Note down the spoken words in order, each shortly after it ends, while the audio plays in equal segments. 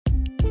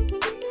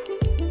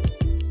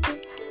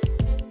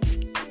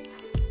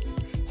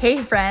Hey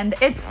friend,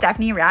 it's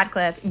Stephanie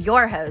Radcliffe,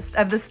 your host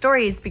of the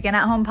Stories Begin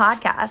at Home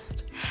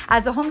podcast.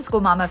 As a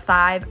homeschool mom of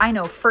 5, I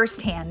know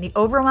firsthand the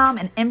overwhelm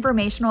and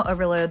informational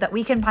overload that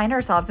we can find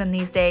ourselves in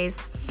these days.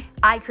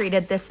 I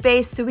created this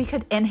space so we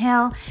could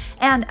inhale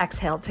and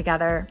exhale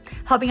together,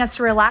 helping us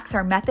to relax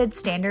our methods,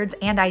 standards,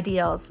 and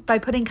ideals by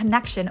putting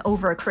connection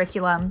over a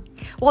curriculum.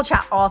 We'll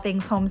chat all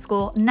things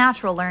homeschool,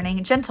 natural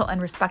learning, gentle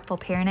and respectful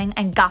parenting,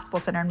 and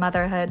gospel-centered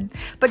motherhood.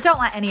 But don't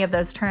let any of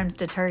those terms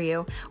deter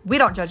you. We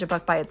don't judge a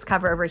book by its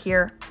cover over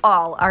here.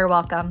 All are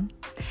welcome.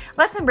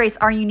 Let's embrace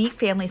our unique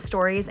family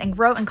stories and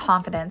grow in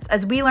confidence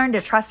as we learn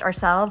to trust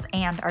ourselves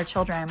and our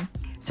children.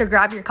 So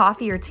grab your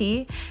coffee or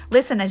tea,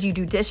 listen as you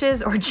do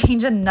dishes or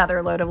change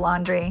another load of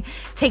laundry.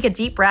 Take a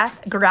deep breath,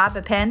 grab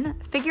a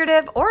pen,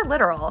 figurative or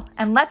literal,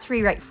 and let's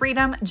rewrite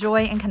freedom,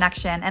 joy, and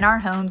connection in our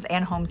homes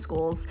and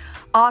homeschools.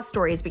 All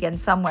stories begin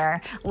somewhere.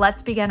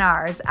 Let's begin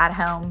ours at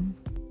home.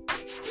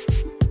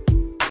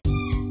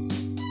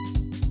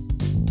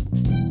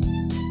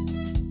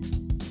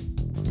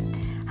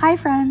 Hi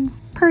friends!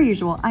 Per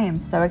usual, I am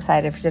so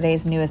excited for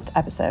today's newest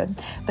episode,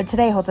 but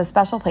today holds a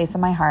special place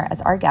in my heart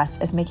as our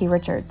guest is Mickey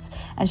Richards,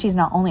 and she's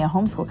not only a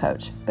homeschool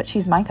coach, but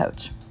she's my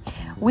coach.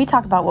 We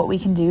talk about what we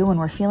can do when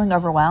we're feeling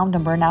overwhelmed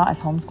and burned out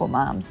as homeschool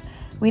moms.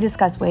 We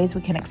discuss ways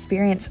we can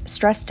experience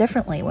stress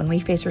differently when we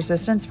face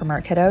resistance from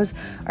our kiddos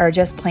or are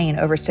just plain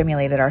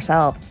overstimulated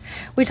ourselves.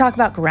 We talk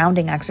about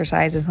grounding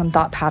exercises and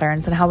thought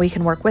patterns and how we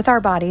can work with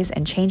our bodies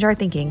and change our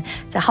thinking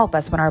to help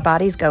us when our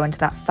bodies go into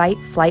that fight,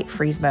 flight,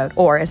 freeze mode,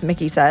 or as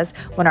Mickey says,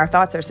 when our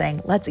thoughts are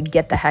saying, let's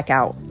get the heck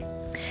out.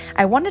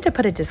 I wanted to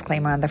put a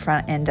disclaimer on the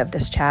front end of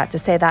this chat to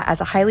say that as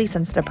a highly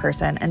sensitive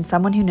person and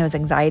someone who knows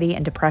anxiety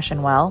and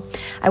depression well,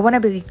 I want to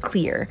be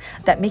clear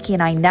that Mickey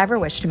and I never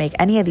wish to make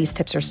any of these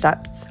tips or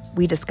steps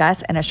we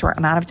discuss in a short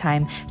amount of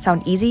time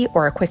sound easy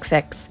or a quick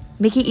fix.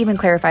 Mickey even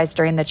clarifies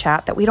during the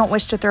chat that we don't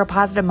wish to throw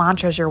positive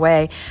mantras your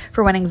way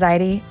for when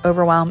anxiety,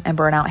 overwhelm, and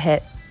burnout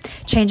hit.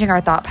 Changing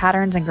our thought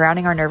patterns and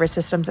grounding our nervous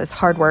systems is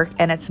hard work,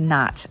 and it's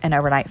not an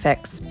overnight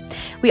fix.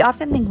 We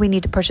often think we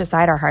need to push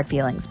aside our hard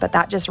feelings, but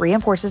that just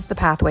reinforces the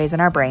pathways in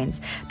our brains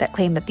that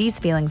claim that these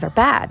feelings are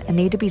bad and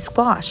need to be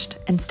squashed.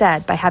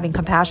 Instead, by having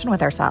compassion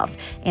with ourselves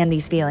and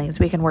these feelings,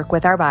 we can work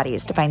with our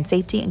bodies to find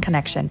safety and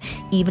connection,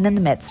 even in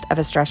the midst of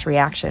a stress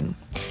reaction.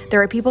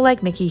 There are people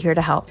like Mickey here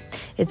to help.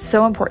 It's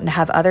so important to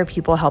have other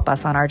people help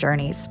us on our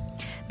journeys.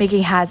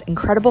 Mickey has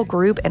incredible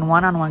group and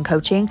one-on-one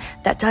coaching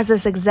that does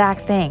this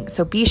exact thing,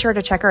 so be sure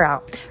to check her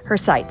out. Her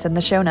site's in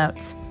the show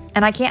notes.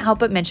 And I can't help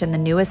but mention the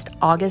newest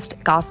August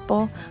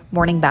Gospel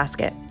Morning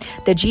Basket.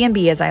 The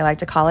GMB, as I like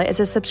to call it,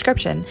 is a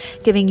subscription,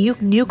 giving you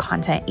new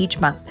content each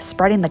month,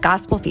 spreading the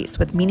gospel feast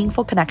with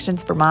meaningful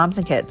connections for moms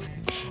and kids.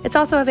 It's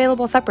also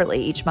available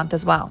separately each month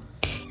as well.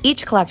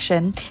 Each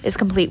collection is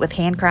complete with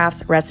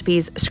handcrafts,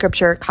 recipes,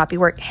 scripture,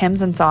 copywork,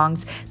 hymns and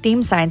songs,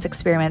 themed science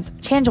experiments,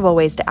 tangible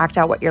ways to act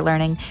out what you're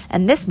learning,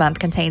 and this month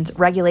contains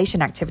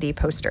regulation activity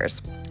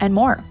posters, and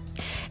more.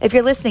 If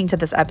you're listening to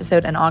this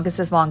episode and August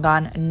is long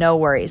gone, no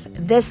worries.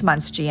 This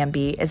month's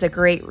GMB is a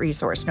great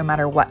resource no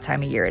matter what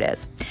time of year it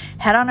is.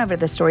 Head on over to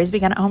the Stories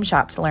Begin at Home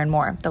shop to learn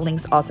more. The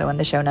link's also in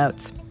the show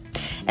notes.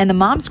 In the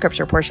mom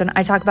scripture portion,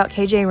 I talk about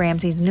KJ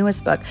Ramsey's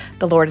newest book,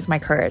 The Lord is My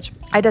Courage.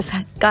 I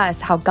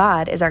discuss how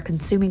God is our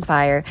consuming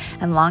fire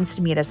and longs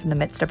to meet us in the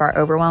midst of our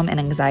overwhelm and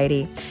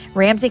anxiety.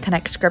 Ramsey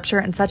connects scripture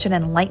in such an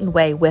enlightened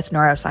way with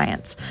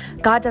neuroscience.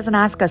 God doesn't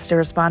ask us to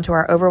respond to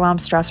our overwhelm,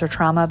 stress, or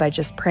trauma by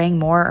just praying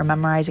more or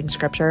memorizing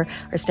scripture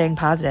or staying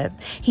positive.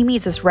 He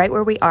meets us right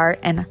where we are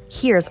and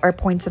hears our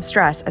points of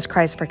stress as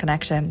cries for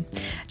connection.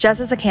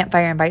 Just as a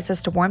campfire invites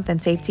us to warmth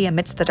and safety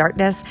amidst the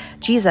darkness,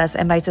 Jesus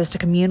invites us to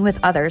commune with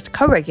others,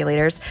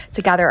 co-regulators,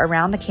 to gather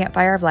around the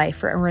campfire of life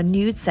for a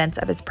renewed sense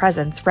of his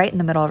presence right in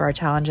the middle of our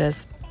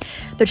challenges.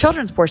 The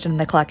children's portion of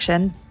the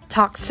collection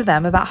talks to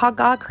them about how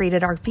God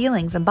created our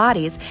feelings and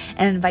bodies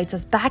and invites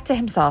us back to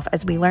himself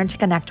as we learn to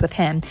connect with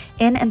him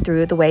in and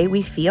through the way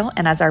we feel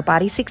and as our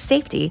body seeks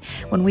safety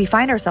when we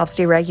find ourselves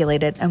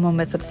deregulated in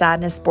moments of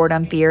sadness,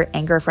 boredom, fear,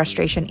 anger,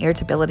 frustration,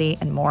 irritability,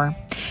 and more.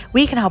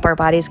 We can help our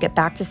bodies get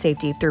back to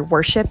safety through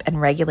worship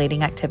and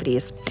regulating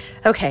activities.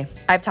 Okay,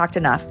 I've talked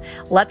enough.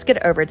 Let's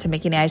get over to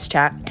Mickey and I's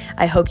chat.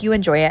 I hope you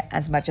enjoy it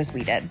as much as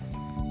we did.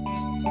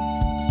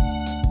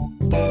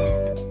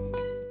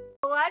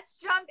 Let's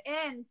jump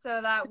in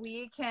so that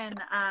we can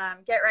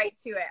get right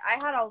to it. I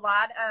had a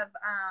lot of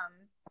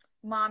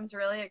moms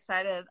really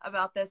excited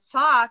about this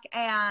talk,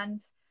 and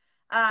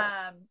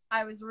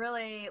I was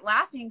really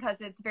laughing because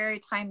it's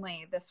very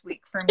timely this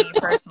week for me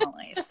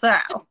personally. So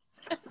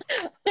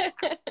you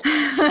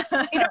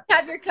don't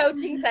have your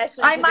coaching session.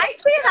 I might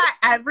say that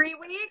every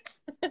week,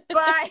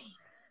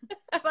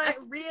 but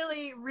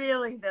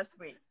really this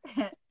week.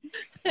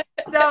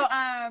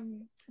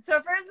 So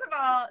first of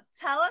all,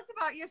 tell us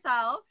about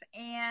yourself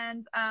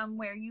and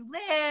where you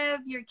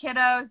live, your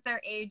kiddos,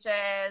 their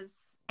ages,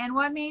 and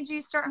what made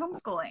you start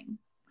homeschooling.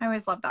 I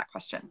always love that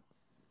question.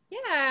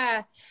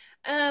 Yeah.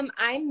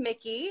 I'm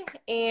Mickey,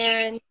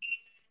 and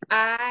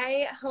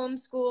I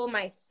homeschool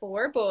my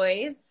 4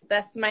 boys.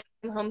 I'm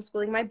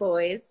homeschooling my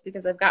boys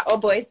because I've got all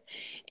boys.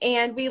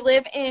 And we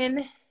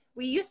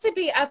used to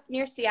be up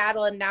near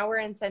Seattle, and now we're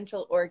in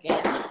Central Oregon.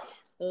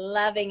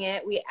 Loving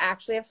it. We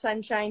actually have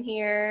sunshine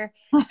here.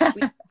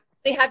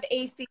 They have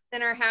AC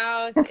in our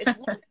house. It's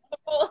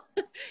wonderful.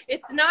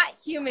 It's not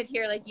humid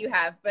here like you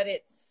have, but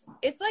it's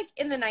like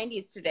in the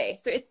 90s today.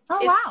 So it's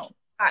wow.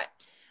 Hot.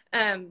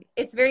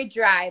 It's very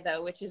dry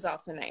though, which is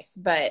also nice,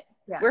 but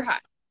we're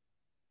hot.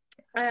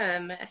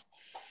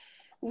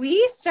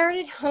 We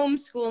started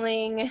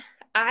homeschooling.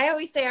 I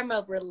always say I'm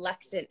a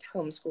reluctant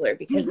homeschooler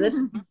because this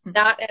is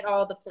not at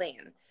all the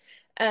plan.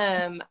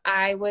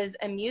 I was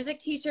a music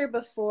teacher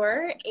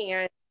before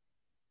and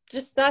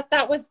just thought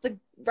that was the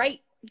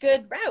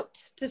good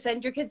route to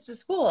send your kids to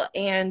school.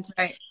 And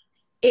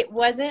it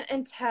wasn't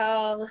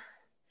until,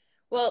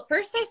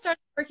 first I started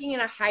working in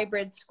a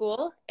hybrid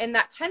school, and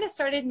that kind of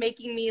started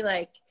making me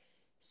like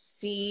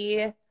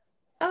see,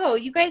 oh,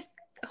 you guys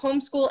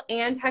homeschool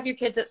and have your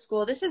kids at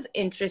school. This is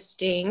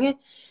interesting.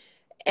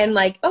 And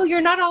like, oh,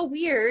 you're not all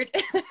weird,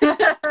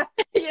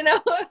 you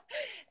know?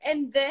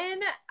 And then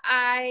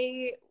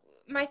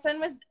my son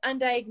was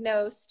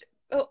undiagnosed.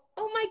 Oh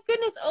my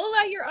goodness,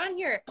 Ola, you're on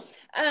here.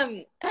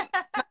 My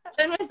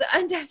son was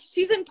undiagnosed.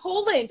 She's in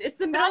Poland. It's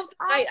the middle of the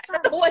night. I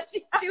don't know what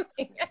she's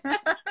doing.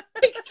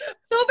 Like,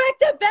 go back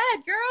to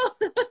bed, girl.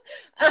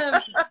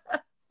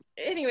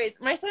 Anyways,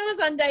 my son was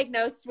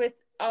undiagnosed with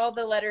all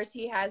the letters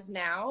he has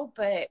now,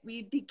 but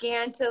we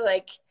began to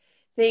like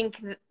think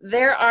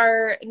there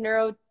are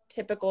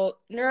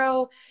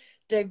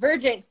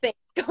neurodivergent things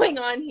going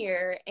on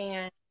here,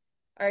 and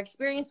our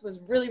experience was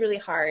really, really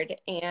hard.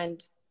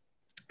 And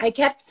I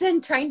kept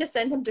trying to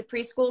send him to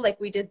preschool, like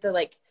we did the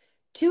like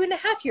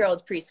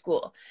 2.5-year-old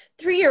preschool,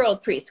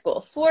 3-year-old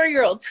preschool,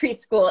 4-year-old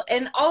preschool,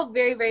 and all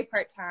very, very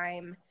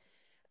part-time.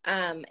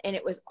 And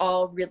it was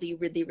all really,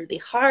 really, really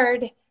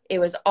hard. It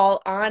was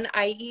all on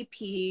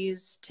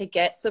IEPs to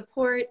get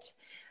support.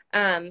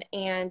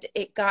 And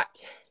it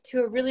got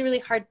to a really, really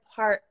hard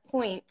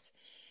point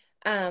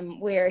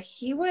where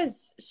he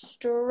was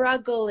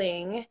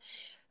struggling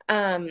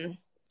to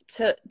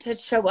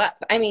show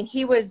up. I mean,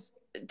 he was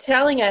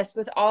telling us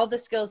with all the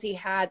skills he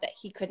had that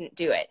he couldn't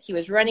do it. He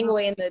was running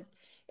away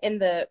in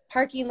the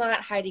parking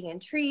lot, hiding in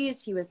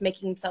trees. He was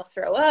making himself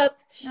throw up.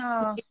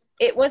 Oh.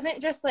 It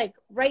wasn't just like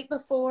right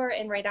before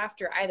and right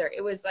after either.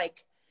 It was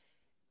like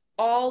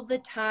all the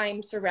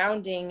time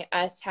surrounding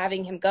us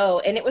having him go.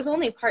 And it was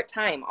only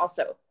part-time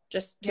also,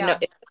 just to know,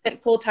 it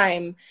wasn't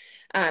full-time.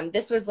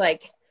 This was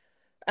like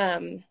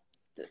 4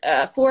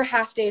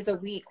 half days a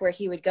week where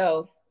he would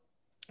go,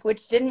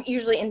 which didn't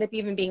usually end up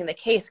even being the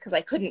case because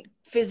I couldn't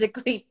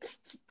physically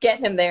get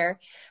him there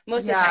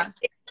most of the time.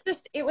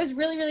 It was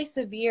really, really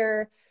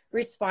severe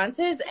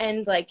responses,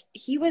 and like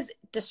he was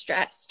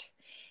distressed.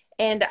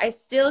 And I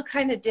still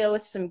kind of deal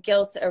with some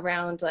guilt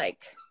around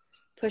like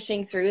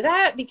pushing through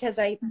that because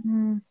I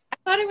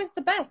thought it was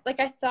the best. Like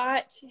I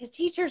thought his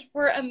teachers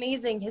were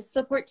amazing. His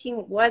support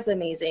team was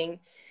amazing.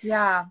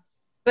 Yeah.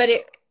 But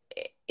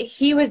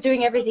he was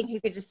doing everything he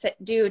could just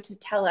do to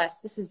tell us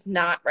this is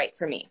not right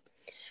for me.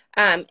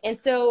 And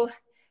so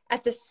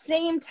at the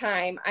same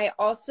time, I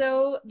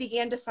also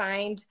began to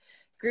find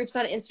groups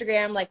on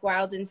Instagram like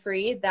Wild and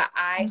Free that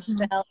I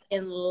fell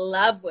in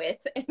love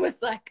with and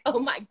was like, oh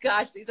my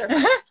gosh, these are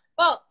my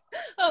fault.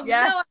 Oh no,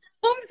 I'm a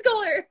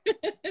homeschooler.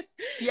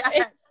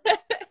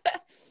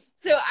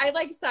 So I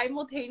like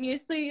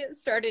simultaneously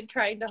started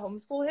trying to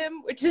homeschool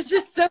him, which is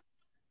just so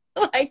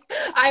like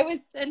I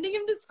was sending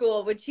him to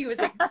school, which he was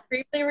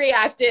extremely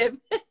reactive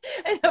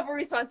and over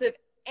responsive,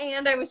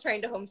 and I was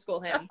trying to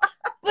homeschool him.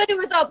 But it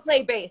was all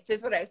play-based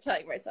is what I was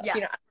telling myself.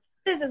 You know,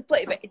 this is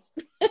play-based.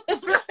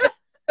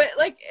 But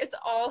like it's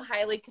all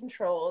highly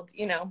controlled,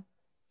 you know.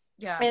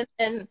 Yeah. And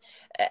then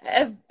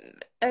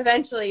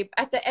eventually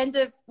at the end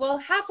of,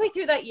 halfway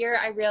through that year,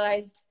 I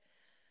realized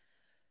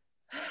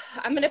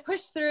I'm going to push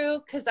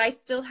through because I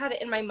still had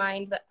it in my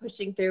mind that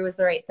pushing through was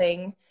the right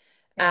thing.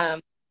 I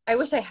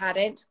wish I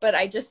hadn't, but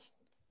I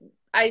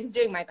was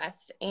doing my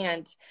best,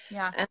 and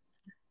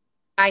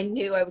I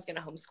knew I was going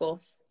to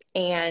homeschool,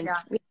 and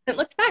we haven't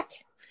looked back.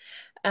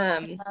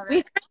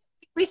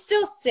 We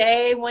still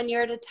say 1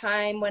 year at a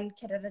time, 1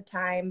 kid at a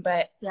time,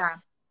 but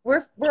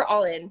we're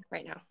all in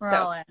right now. We're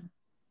all in.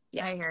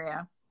 Yeah.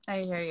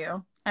 I hear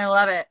you. I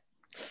love it.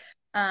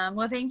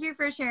 Well, thank you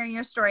for sharing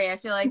your story. I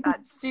feel like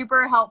that's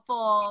super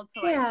helpful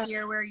to like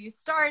hear where you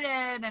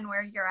started and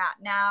where you're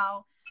at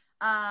now.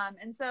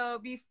 And so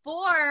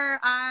before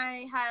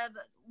I had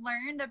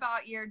learned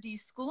about your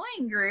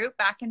deschooling group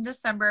back in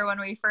December when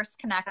we first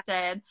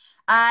connected,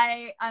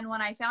 and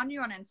when I found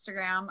you on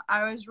Instagram,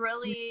 I was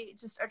really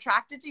just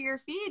attracted to your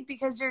feed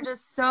because you're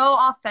just so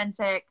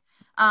authentic.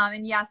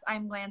 And yes,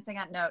 I'm glancing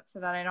at notes so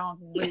that I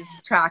don't lose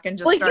track and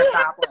just start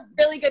babbling.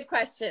 Really good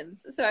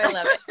questions, so I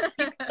love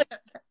it.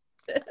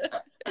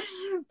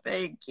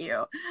 Thank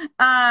you.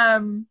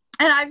 And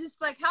I'm just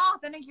like how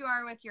authentic you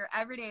are with your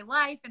everyday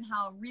life and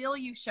how real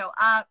you show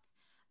up.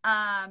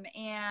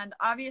 And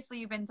obviously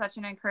you've been such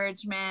an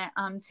encouragement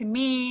to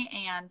me.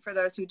 And for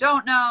those who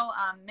don't know,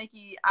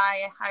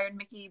 I hired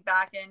Mickey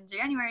back in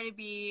January to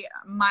be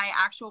my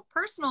actual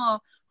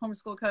personal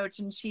homeschool coach.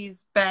 And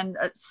she's been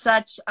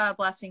such a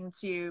blessing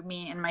to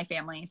me and my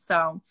family.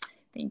 So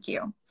thank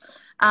you.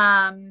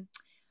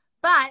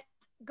 But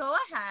go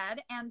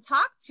ahead and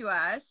talk to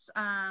us,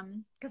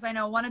 because I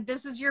know one of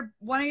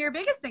your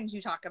biggest things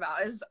you talk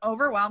about is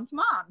overwhelmed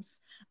moms.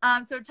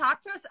 So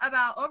talk to us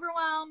about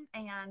overwhelm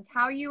and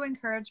how you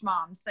encourage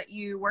moms that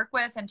you work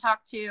with and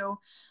talk to,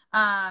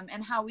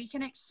 and how we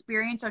can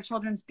experience our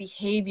children's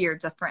behavior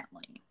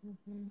differently.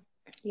 Mm-hmm.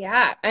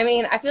 Yeah, I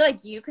mean, I feel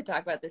like you could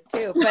talk about this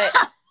too, but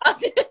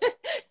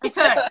you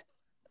could.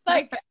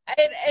 Like,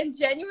 and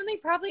genuinely,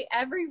 probably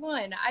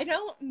everyone. I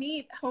don't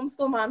meet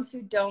homeschool moms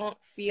who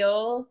don't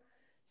feel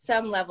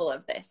some level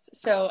of this.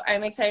 So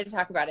I'm excited to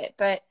talk about it,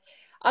 but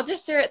I'll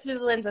just share it through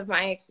the lens of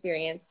my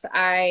experience.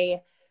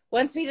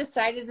 Once we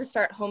decided to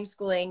start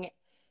homeschooling,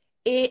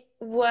 it's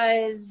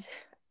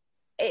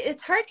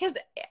hard because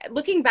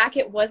looking back,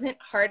 it wasn't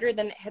harder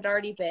than it had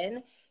already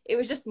been. It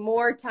was just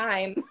more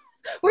time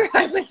where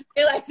I was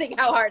realizing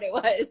how hard it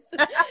was.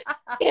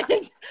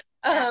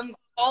 And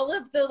all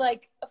of the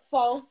like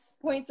false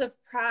points of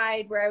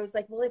pride where I was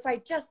like, well, if I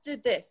just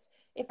did this,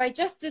 if we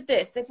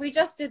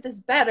just did this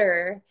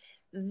better,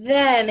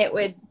 then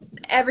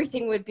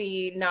everything would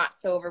be not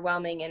so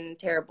overwhelming and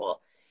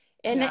terrible.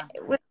 And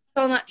it was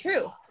all not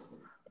true.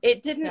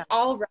 It didn't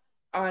all rest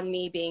on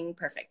me being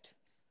perfect.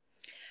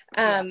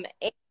 And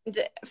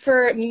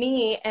for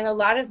me and a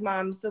lot of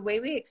moms, the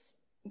way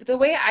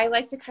I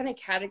like to kind of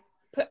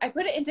I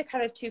put it into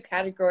kind of two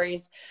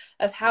categories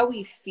of how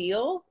we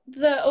feel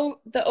the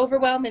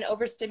overwhelm and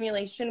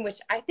overstimulation, which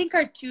I think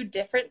are two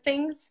different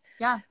things.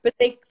 Yeah. But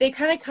they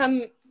kind of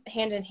come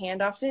hand in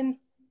hand often.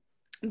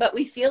 But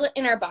we feel it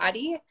in our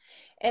body,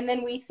 and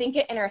then we think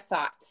it in our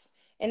thoughts.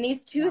 And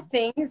these two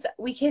things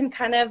we can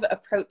kind of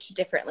approach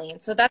differently.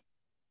 And so that's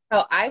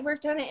how I've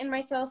worked on it in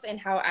myself, and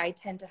how I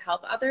tend to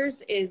help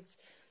others is,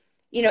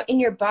 in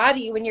your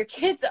body, when your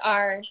kids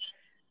are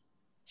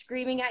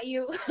screaming at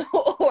you,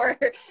 or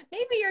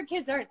maybe your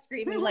kids aren't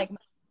screaming like mine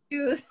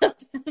do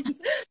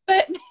sometimes,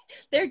 but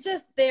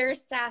they're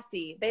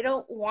sassy. They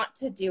don't want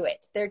to do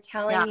it. They're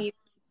telling you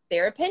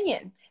their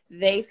opinion.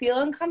 They feel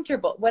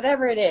uncomfortable,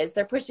 whatever it is,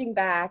 they're pushing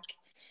back.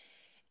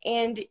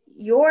 And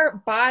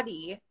your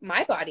body,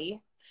 my body,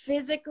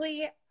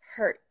 physically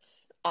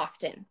hurts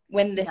often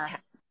when this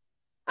happens.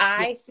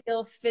 I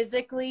feel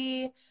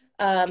physically,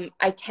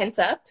 I tense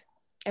up.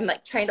 I'm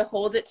like trying to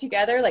hold it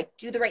together, like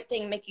do the right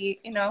thing,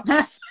 Mickey, in my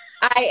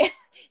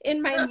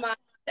mind,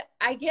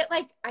 I get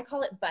like, I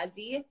call it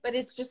buzzy, but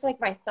it's just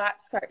like my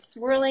thoughts start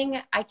swirling.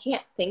 I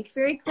can't think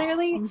very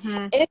clearly. Mm-hmm.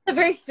 And it's a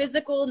very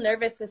physical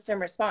nervous system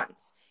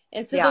response.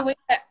 And so the way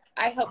that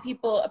I help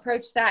people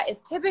approach that is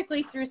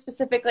typically through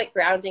specific like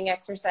grounding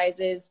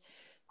exercises,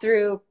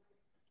 through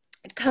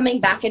coming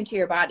back into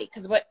your body.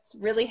 Because what's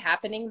really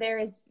happening there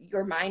is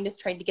your mind is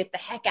trying to get the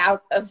heck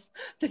out of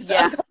this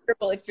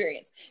uncomfortable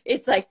experience.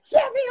 It's like,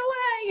 get me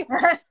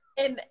away.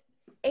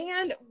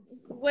 And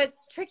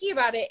what's tricky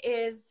about it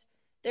is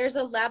there's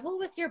a level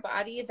with your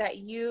body that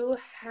you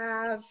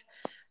have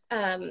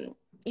some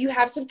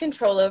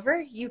control over.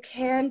 You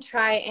can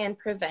try and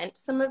prevent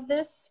some of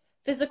this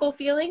physical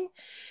feeling.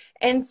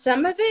 And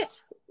some of it,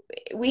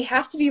 we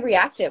have to be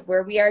reactive,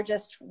 where we are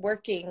just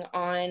working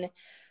on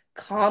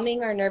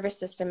calming our nervous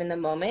system in the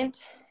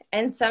moment.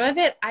 And some of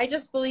it, I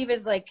just believe,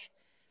 is like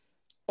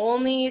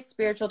only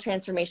spiritual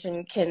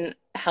transformation can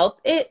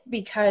help it,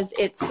 because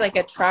it's like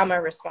a trauma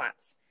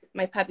response.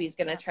 My puppy's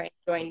going to try and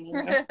join me.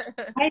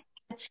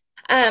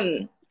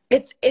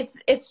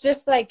 It's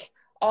just like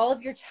all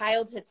of your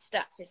childhood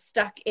stuff is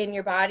stuck in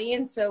your body.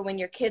 And so when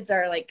your kids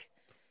are like,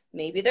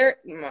 maybe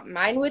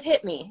mine would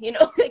hit me,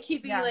 like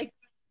he'd be like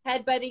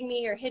headbutting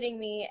me or hitting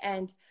me,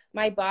 and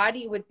my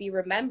body would be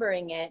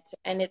remembering it.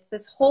 And it's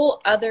this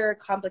whole other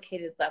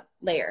complicated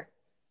layer.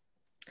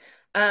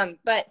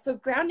 But so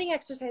grounding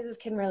exercises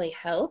can really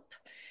help.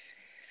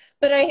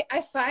 But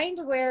I find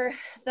where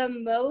the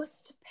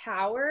most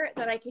power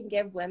that I can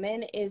give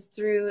women is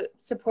through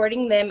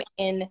supporting them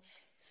in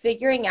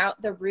figuring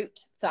out the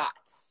root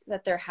thoughts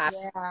that they're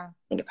having. I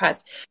think it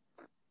paused.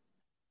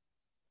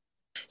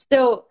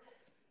 So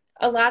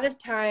a lot of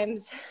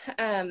times,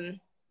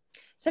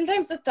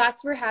 sometimes the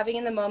thoughts we're having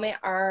in the moment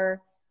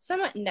are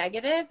somewhat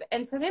negative,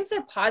 and sometimes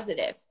they're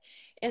positive.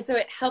 And so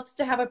it helps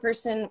to have a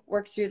person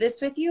work through this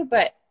with you.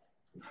 But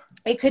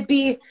it could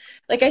be,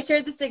 like I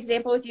shared this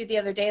example with you the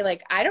other day,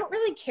 like I don't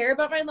really care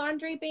about my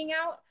laundry being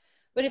out,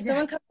 but if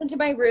someone comes into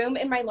my room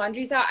and my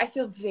laundry's out, I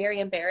feel very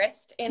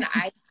embarrassed. And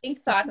I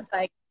think thoughts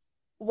like,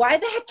 why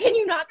the heck can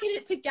you not get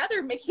it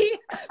together, Mickey?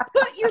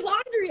 Put your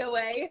laundry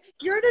away.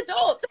 You're an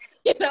adult,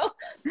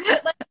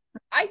 But like,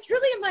 I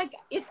truly am like,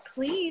 it's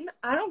clean.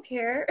 I don't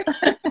care.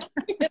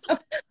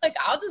 Like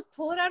I'll just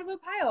pull it out of a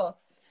pile.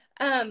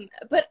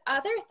 But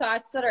other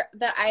thoughts that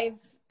I've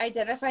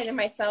identified in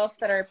myself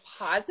that are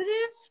positive,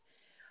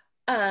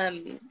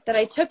 that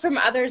I took from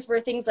others, were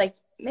things like,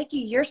 Mickey,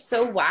 you're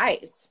so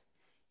wise.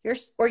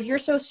 you're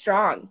so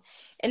strong.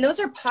 And those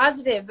are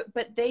positive,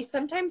 but they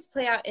sometimes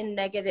play out in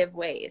negative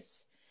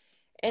ways.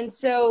 And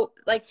so,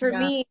 like, for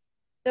me,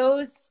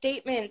 those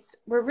statements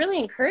were really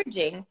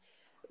encouraging.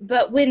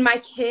 But when my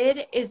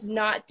kid is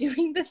not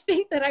doing the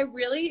thing that I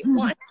really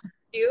want to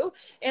do,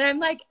 and I'm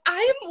like,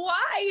 I am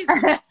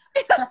wise.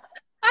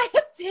 I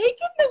have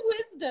taken the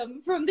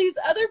wisdom from these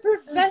other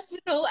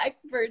professional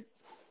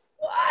experts.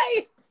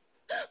 Why?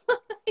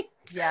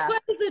 Why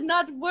does it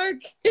not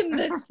work in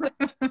this way?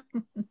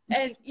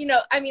 And, you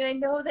know, I mean, I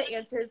know the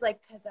answer is like,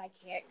 because I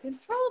can't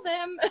control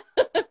them.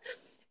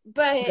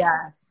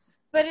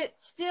 But it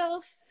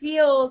still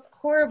feels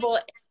horrible.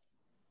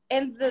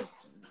 And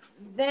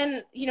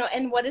then, you know,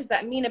 and what does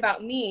that mean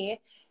about me?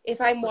 If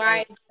I'm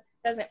wise, it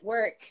doesn't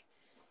work.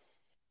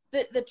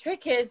 The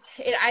trick is,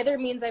 it either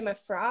means I'm a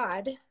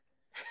fraud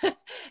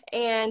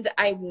and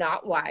I'm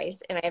not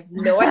wise and I have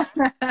no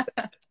idea.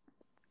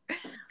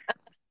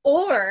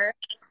 Or,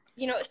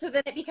 you know, so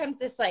then it becomes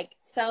this like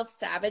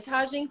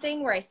self-sabotaging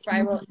thing where I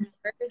spiral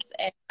inwards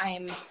and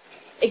I'm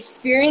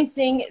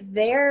experiencing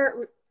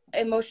their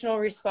emotional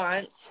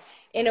response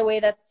in a way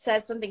that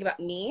says something about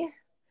me.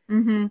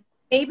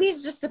 Maybe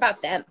it's just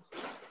about them.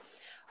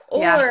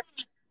 Or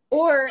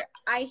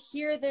I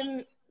hear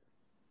them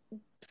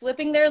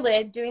flipping their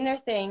lid, doing their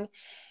thing,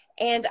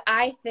 and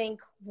I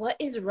think, what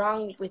is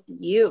wrong with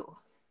you?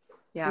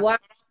 Why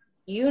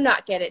do you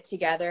not get it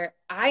together?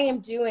 I am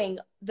doing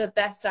the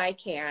best I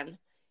can.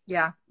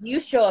 You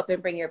show up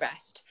and bring your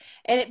best.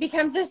 And it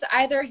becomes this,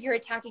 either you're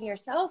attacking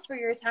yourself or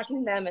you're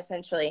attacking them,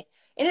 essentially.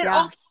 And it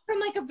all comes from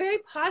like a very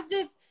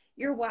positive,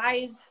 you're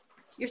wise,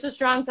 you're so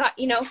strong thought,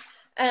 you know.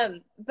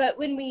 But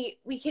when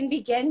we can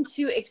begin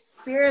to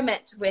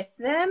experiment with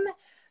them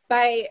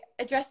by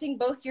addressing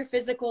both your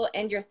physical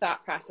and your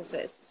thought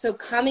processes. So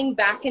coming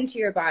back into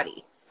your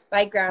body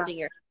by grounding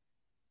yourself,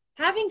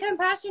 having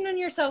compassion on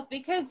yourself,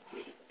 because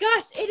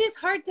gosh, it is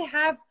hard to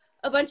have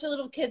a bunch of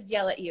little kids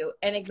yell at you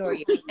and ignore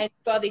you and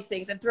do all these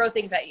things and throw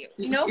things at you,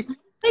 you know,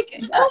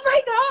 like, oh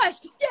my gosh,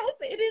 yes,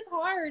 it is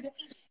hard.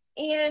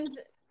 And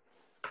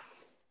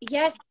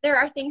yes, there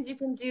are things you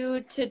can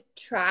do to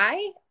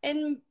try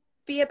and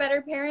be a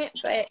better parent,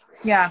 but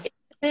it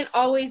doesn't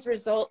always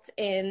result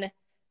in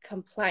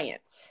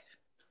compliance.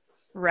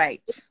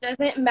 It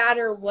doesn't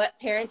matter what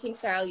parenting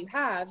style you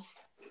have.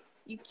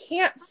 You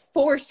can't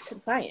force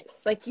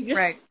compliance. Like, you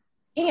just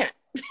can't.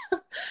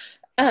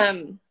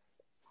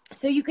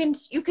 So you can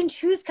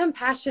choose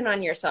compassion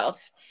on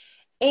yourself,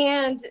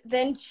 and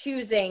then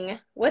choosing,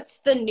 what's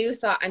the new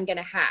thought I'm going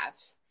to have?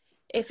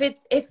 If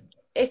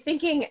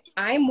thinking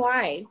I'm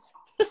wise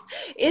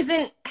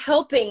isn't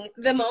helping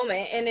the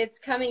moment and it's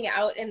coming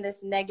out in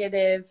this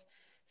negative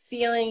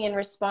feeling and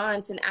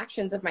response and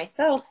actions of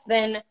myself,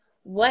 then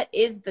what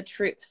is the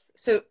truth?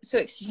 So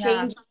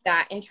exchanging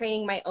that and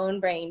training my own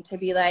brain to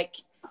be like,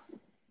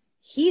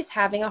 he's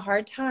having a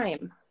hard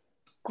time.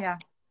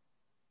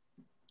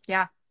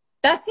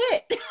 That's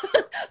it.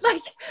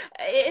 Like,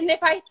 and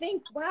if I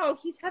think, wow,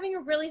 he's having a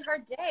really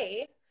hard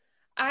day,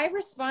 I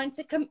respond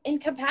in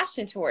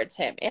compassion towards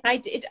him. And I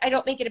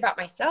don't make it about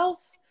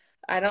myself.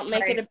 I don't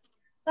make it about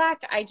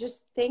Black. I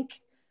just think,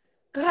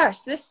 gosh,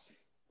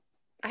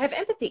 I have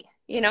empathy,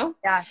 you know?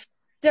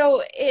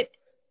 So it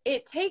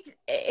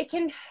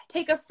can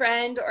take a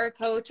friend or a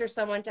coach or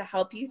someone to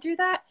help you through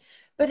that,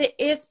 but it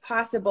is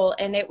possible.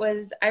 And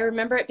I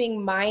remember it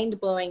being mind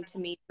blowing to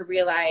me to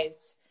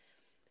realize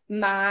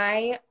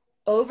my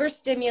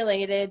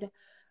overstimulated,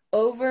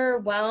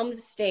 overwhelmed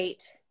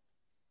state,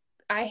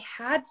 I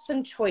had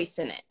some choice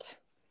in it.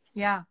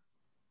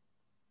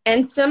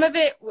 And some of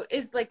it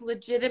is like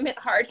legitimate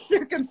hard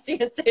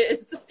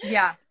circumstances.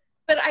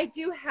 But I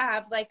do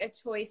have like a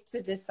choice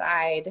to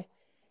decide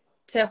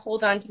to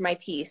hold on to my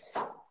peace.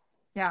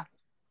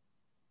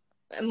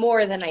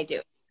 More than I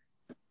do.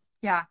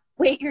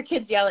 Wait, your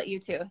kids yell at you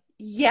too.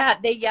 Yeah,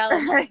 they yell.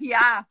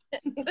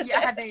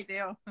 They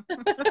do.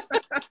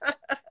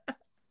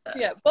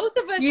 Both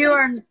of us.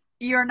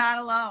 You're not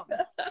alone.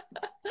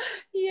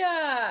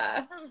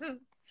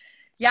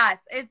 Yes,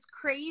 it's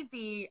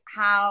crazy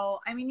how,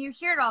 I mean, you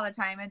hear it all the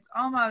time. It's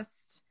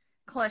almost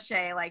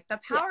cliche, like the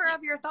power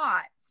of your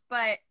thoughts,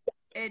 but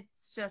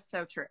it's just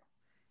so true.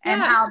 And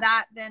how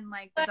that then,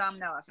 like, the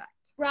domino effect.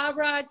 Rah,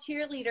 rah,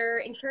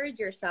 cheerleader, encourage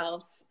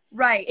yourself.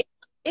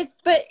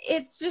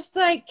 It's just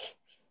like,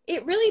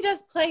 it really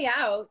does play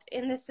out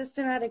in this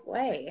systematic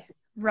way.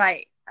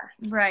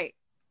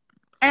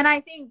 And I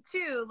think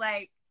too,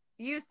 like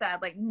you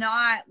said, like,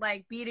 not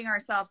like beating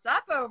ourselves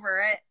up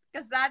over it,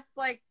 because that's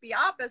like the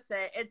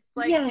opposite. It's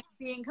like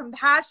being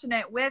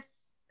compassionate with,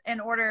 in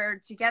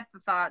order to get the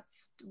thoughts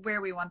where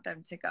we want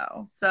them to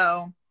go.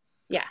 So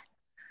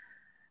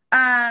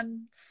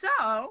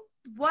so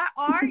what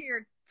are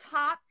your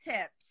top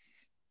tips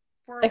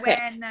for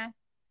when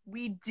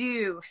we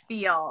do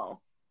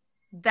feel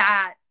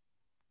that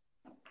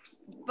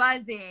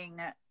buzzing,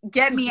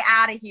 get me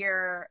out of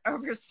here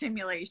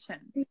overstimulation?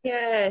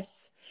 I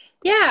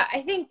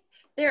think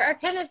there are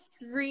kind of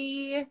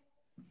three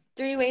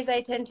ways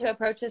I tend to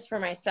approach this for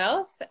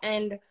myself,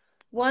 and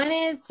one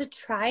is to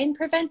try and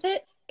prevent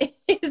it,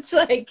 It's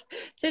like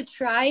to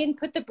try and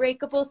put the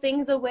breakable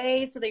things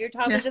away so that your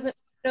toddler doesn't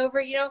it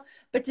over,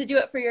 but to do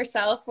it for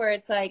yourself where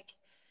it's like,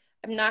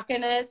 I'm not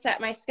going to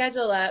set my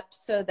schedule up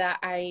so that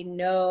I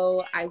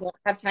know I won't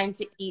have time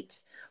to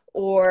eat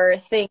or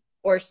think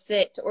or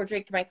sit or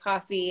drink my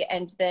coffee.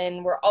 And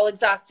then we're all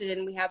exhausted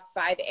and we have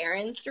 5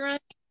 errands to run.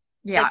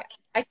 Yeah. Like,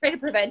 I try to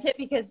prevent it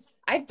because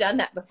I've done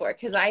that before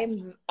because I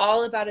am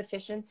all about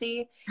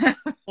efficiency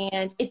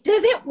and it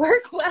doesn't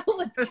work well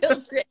with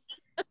children.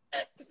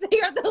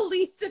 They are the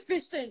least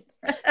efficient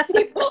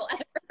people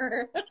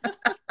ever.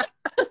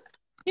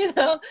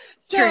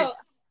 So True.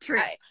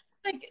 Try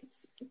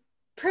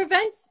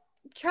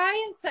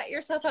and set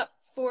yourself up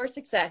for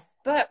success.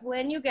 But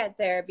when you get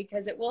there,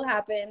 because it will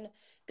happen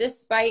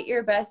despite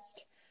your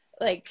best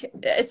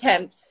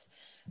attempts,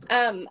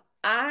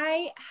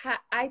 I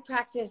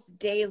practice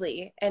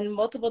daily and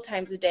multiple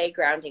times a day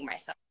grounding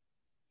myself.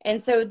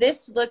 And so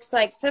this looks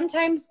like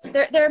sometimes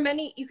there are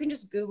many, you can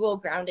just Google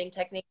grounding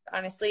techniques,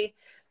 honestly,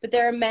 but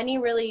there are many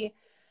really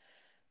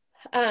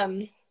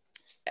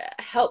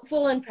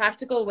helpful and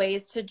practical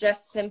ways to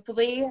just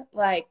simply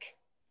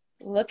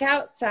look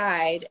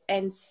outside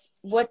and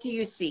what do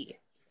you see?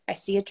 I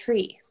see a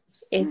tree.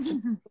 Its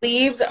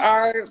leaves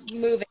are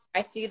moving.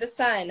 I see the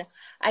sun.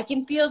 I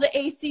can feel the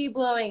AC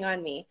blowing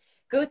on me.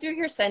 Go through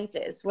your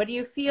senses. What do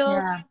you feel?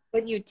 Yeah.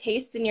 What do you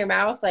taste in your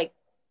mouth? Like,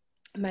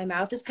 my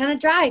mouth is kind of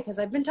dry because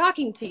I've been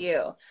talking to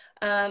you.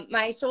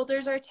 My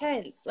shoulders are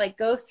tense. Like,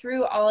 go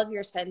through all of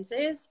your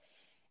senses.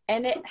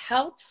 And it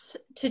helps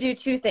to do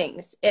 2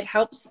 things. It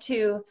helps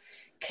to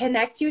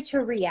connect you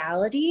to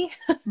reality.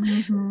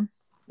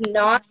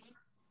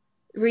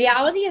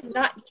 Reality is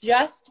not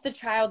just the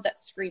child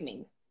that's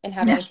screaming and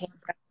having a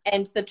tantrum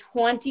and the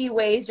 20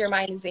 ways your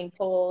mind is being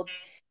pulled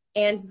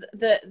and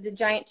the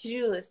giant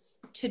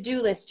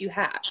to-do list you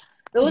have.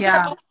 Those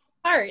are all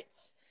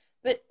parts,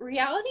 but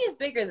reality is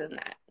bigger than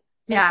that.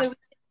 Yeah. And so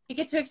we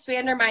get to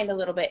expand our mind a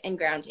little bit in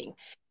grounding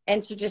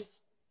and to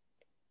just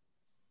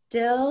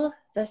still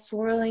the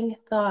swirling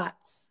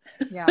thoughts.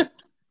 Yeah.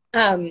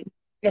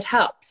 It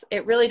helps.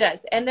 It really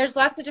does. And there's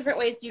lots of different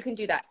ways you can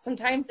do that.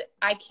 Sometimes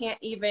I can't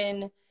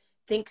even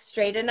think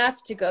straight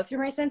enough to go through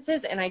my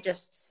senses and I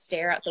just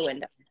stare out the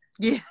window.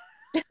 Yeah.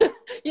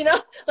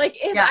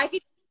 If I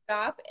could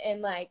stop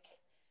and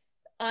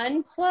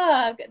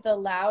unplug the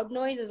loud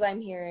noises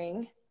I'm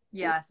hearing.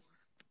 Yes.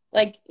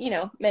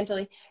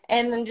 Mentally,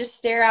 and then just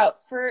stare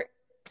out for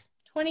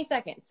 20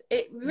 seconds.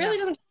 It really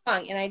doesn't take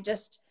long. And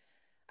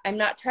I'm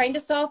not trying to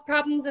solve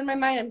problems in my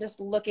mind. I'm just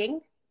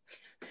looking.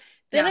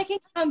 Then I can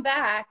come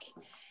back.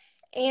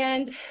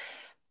 And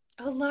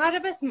a lot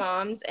of us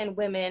moms and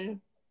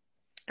women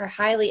are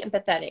highly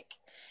empathetic.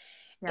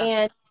 Yeah.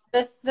 And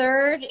the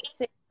third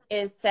thing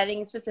is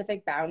setting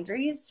specific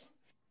boundaries.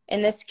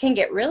 And this can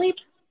get really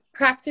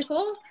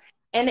practical.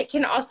 And it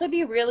can also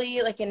be really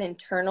an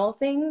internal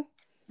thing.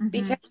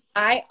 Because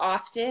I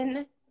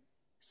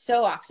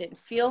so often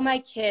feel my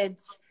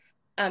kids'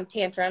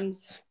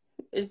 tantrums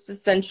is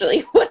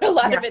essentially what a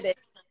lot of it is.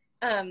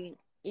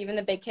 Even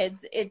the big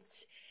kids,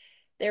 it's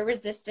their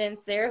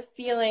resistance, their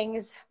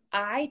feelings.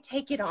 I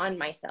take it on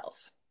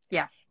myself.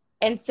 Yeah.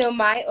 And so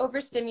my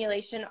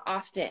overstimulation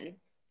often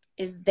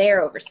is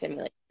their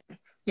overstimulation.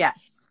 Yes.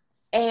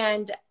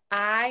 And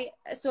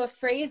so a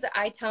phrase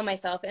I tell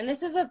myself, and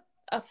this is a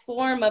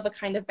form of a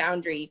kind of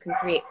boundary you can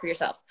create for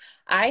yourself.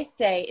 I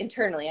say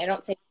internally, I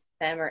don't say to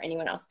them or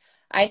anyone else.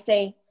 I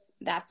say,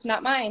 that's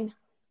not mine.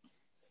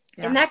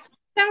 Yeah. And that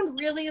can sound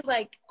really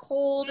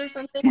cold or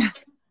something,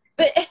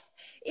 but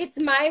it's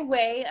my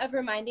way of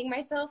reminding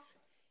myself,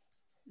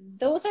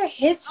 those are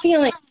his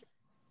feelings.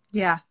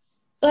 Yeah.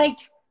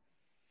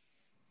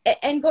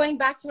 And going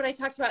back to what I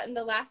talked about in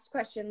the last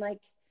question,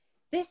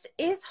 this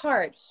is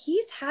hard.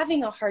 He's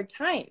having a hard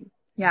time.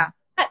 Yeah.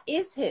 That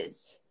is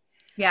his.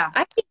 Yeah.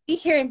 I can be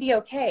here and be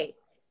okay.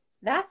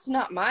 That's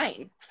not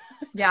mine.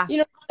 Yeah.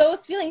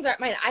 Those feelings aren't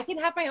mine. I can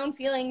have my own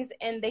feelings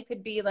and they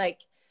could be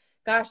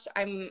gosh,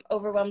 I'm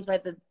overwhelmed by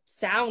the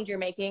sound you're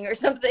making or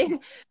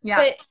something. Yeah.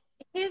 But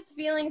his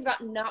feelings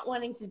about not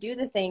wanting to do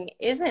the thing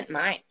isn't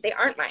mine. They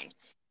aren't mine.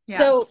 Yeah.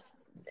 So,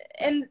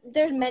 and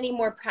there's many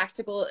more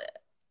practical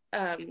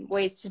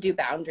ways to do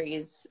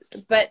boundaries,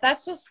 but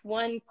that's just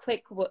one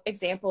quick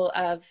example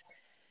of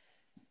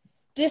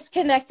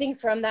disconnecting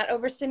from that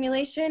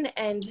overstimulation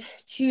and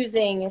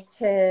choosing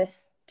to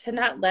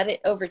not let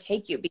it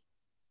overtake you, because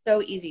it's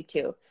so easy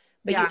to,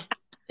 but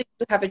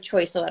you have a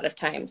choice a lot of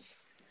times.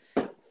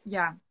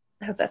 Yeah.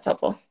 I hope that's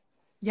helpful.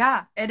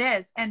 Yeah, it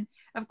is. And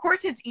of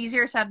course it's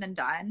easier said than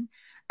done.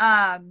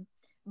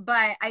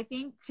 But I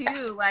think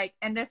too,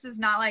 and this is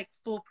not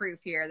foolproof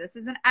here. This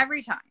isn't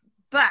every time,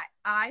 but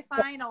I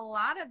find a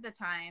lot of the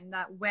time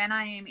that when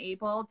I am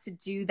able to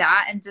do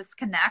that and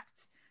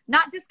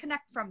not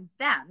disconnect from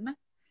them,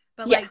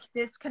 but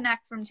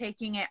disconnect from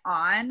taking it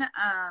on,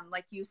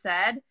 like you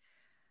said,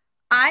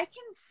 I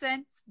can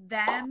sense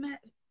them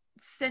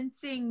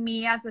sensing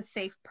me as a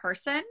safe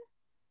person.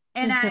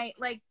 And I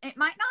it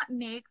might not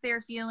make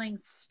their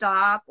feelings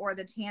stop or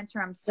the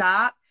tantrum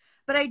stop,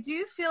 but I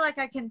do feel I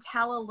can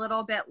tell a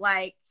little bit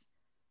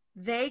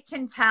they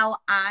can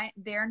tell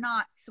they're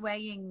not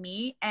swaying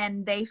me,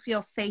 and they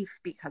feel safe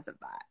because of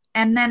that.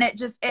 And then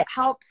it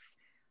helps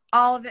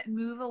all of it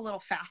move a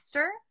little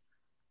faster.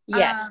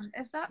 Yes.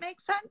 If that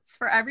makes sense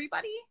for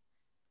everybody.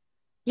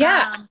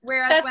 Yeah.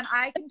 Whereas when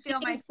I can feel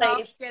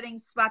myself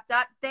getting swept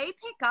up, they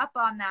pick up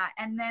on that,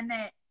 and then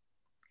it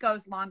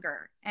goes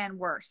longer and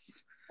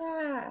worse.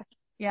 Yeah.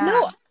 Yeah.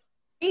 No,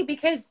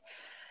 because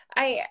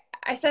I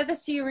said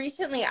this to you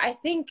recently. I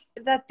think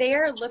that they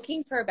are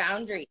looking for a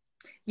boundary.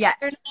 Yes.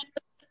 They're not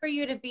looking for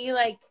you to be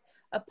like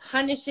a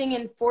punishing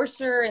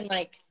enforcer and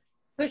like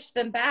push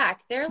them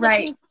back. They're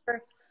looking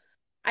for,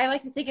 I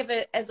like to think of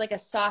it as like a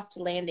soft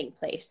landing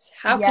place.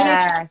 How can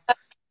I,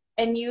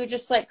 and you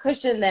just like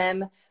cushion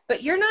them,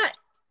 but you're not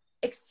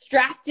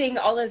extracting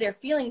all of their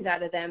feelings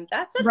out of them.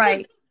 That's up to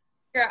them to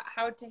figure out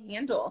how to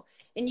handle.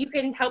 And you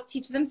can help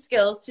teach them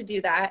skills to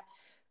do that,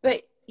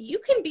 but you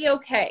can be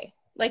okay.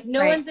 Like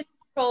no one's in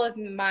control of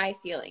my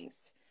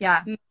feelings.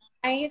 Yeah.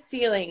 My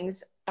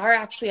feelings are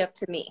actually up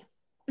to me.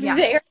 Yeah.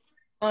 They're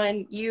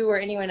on you or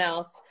anyone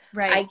else.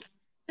 Right.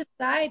 I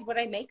decide what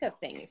I make of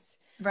things.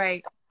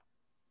 Right.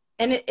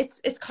 And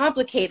it's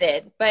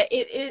complicated, but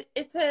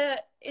it's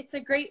a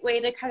great way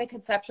to kind of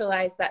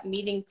conceptualize that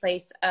meeting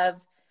place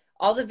of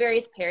all the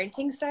various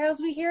parenting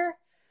styles we hear.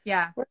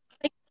 Yeah. Where,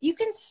 like, you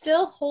can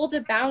still hold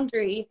a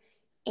boundary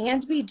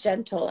and be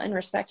gentle and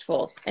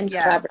respectful and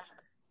clever.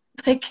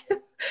 Like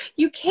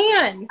you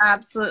can.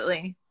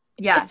 Absolutely.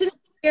 Yeah. It's an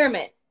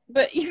experiment,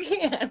 but you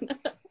can.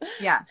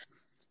 Yeah.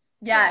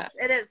 Yes,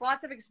 it is.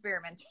 Lots of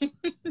experimenting.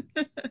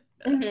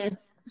 Mm-hmm.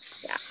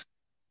 Yeah.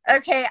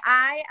 Okay.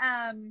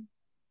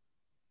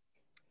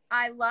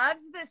 I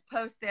loved this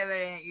post the other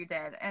day that you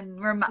did,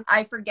 and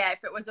I forget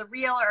if it was a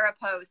reel or a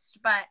post,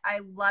 but I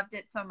loved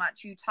it so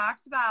much. You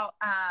talked about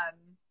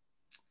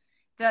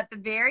that the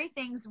very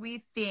things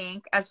we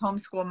think as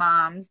homeschool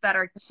moms that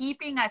are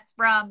keeping us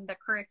from the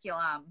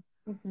curriculum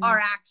are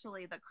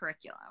actually the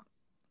curriculum.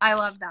 I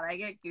love that. I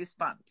get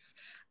goosebumps.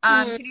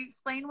 Can you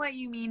explain what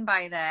you mean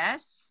by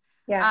this?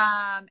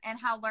 Yeah. And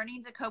how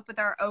learning to cope with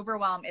our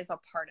overwhelm is a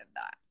part of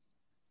that.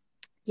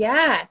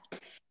 Yeah.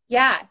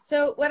 Yeah.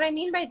 So what I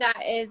mean by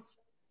that is,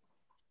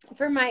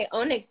 for my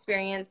own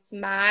experience,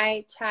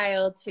 my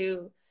child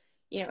who,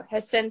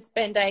 has since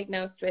been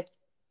diagnosed with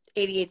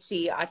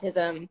ADHD,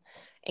 autism,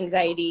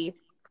 anxiety,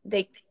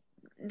 they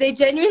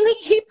genuinely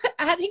keep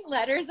adding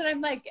letters. And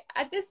I'm like,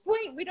 at this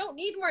point, we don't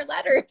need more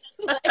letters.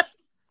 Like,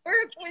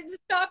 we're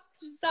stop,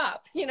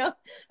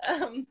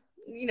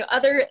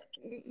 other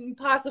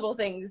possible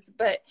things.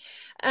 But,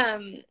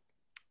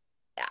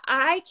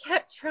 I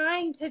kept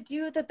trying to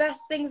do the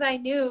best things I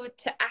knew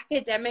to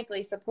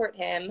academically support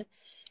him.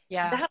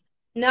 Yeah. That's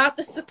not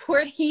the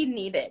support he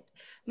needed.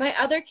 My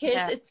other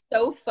kids, it's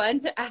so fun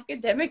to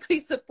academically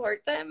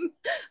support them.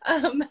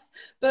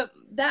 But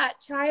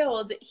that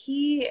child,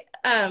 he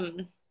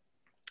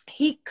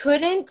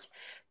couldn't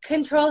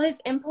control his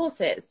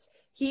impulses.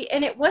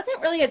 And it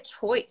wasn't really a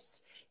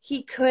choice.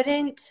 He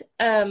couldn't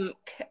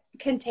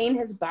contain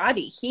his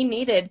body. He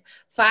needed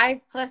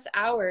 5+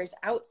 hours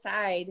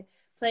outside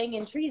playing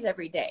in trees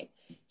every day.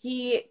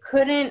 He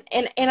couldn't,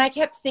 and I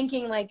kept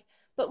thinking like,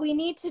 but we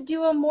need to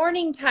do a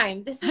morning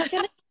time. This is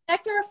going to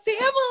connect our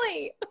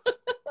family.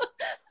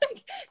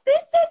 Like,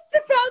 this is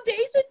the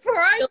foundation for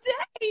our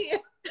day.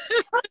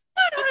 Come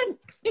on.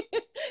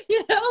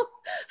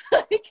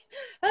 Like,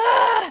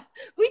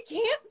 we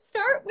can't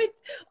start with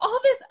all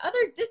this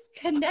other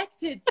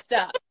disconnected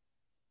stuff.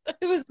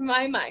 It was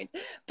my mind.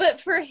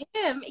 But for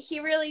him, he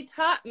really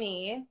taught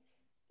me,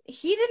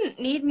 he didn't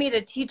need me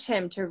to teach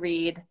him to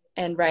read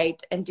and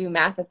write and do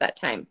math at that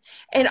time.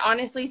 And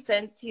honestly,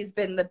 since he's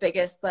been the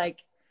biggest, I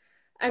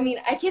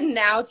can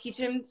now teach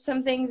him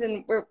some things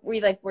and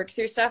we work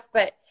through stuff.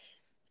 But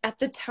at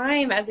the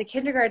time as a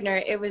kindergartner,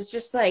 it was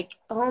just like,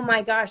 oh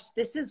my gosh,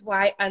 this is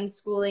why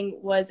unschooling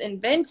was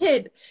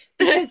invented,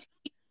 because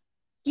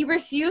he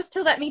refused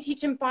to let me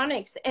teach him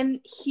phonics. And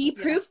he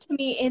proved to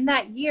me in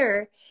that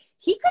year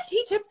he could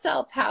teach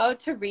himself how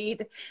to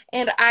read.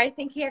 And I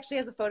think he actually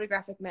has a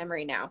photographic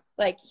memory now.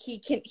 Like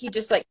he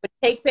just would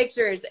take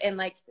pictures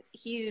and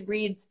he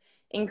reads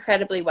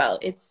incredibly well.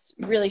 It's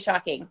really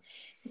shocking.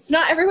 It's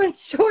not everyone's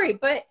story,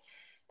 but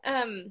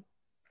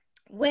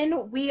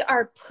when we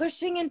are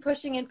pushing and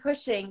pushing and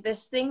pushing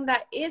this thing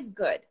that is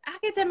good,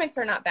 academics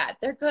are not bad.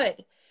 They're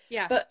good.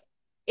 Yeah. But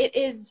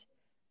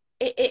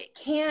it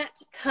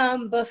can't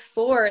come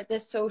before the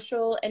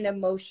social and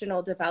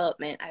emotional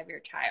development of your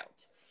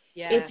child.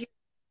 Yeah. If your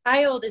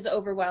child is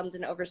overwhelmed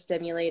and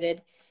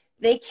overstimulated,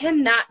 they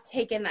cannot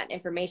take in that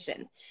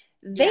information.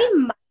 They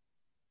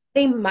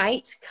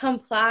might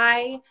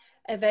comply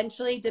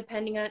eventually,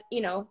 depending on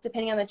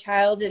the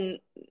child and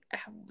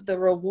the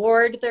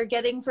reward they're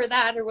getting for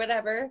that or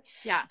whatever.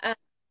 Yeah.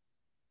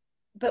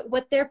 But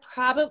what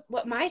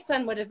my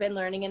son would have been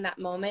learning in that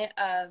moment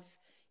of,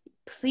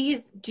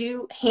 please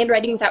do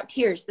handwriting without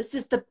tears. This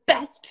is the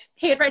best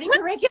handwriting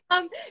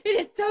curriculum. It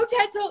is so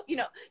gentle.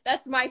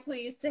 That's my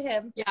pleas to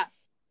him. Yeah.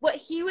 What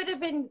he would have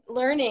been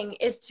learning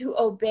is to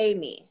obey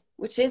me,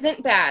 which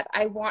isn't bad.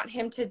 I want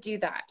him to do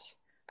that.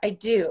 I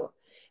do,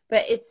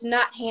 but it's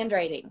not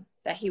handwriting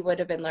that he would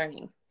have been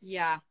learning.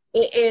 Yeah.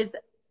 It is,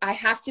 I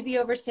have to be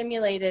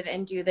overstimulated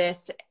and do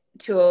this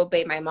to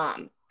obey my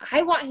mom.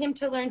 I want him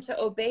to learn to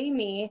obey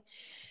me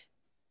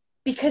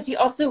because he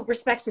also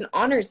respects and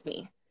honors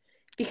me,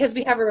 because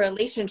we have a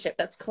relationship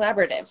that's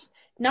collaborative,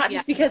 not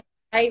just because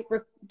I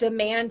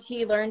demand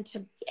he learn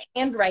to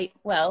handwrite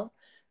well.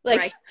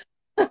 Like,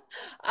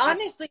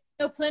 honestly,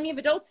 I know plenty of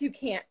adults who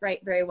can't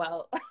write very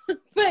well,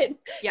 but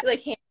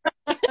like,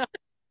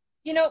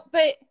 you know,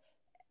 but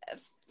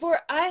for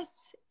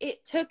us,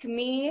 it took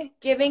me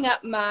giving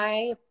up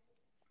my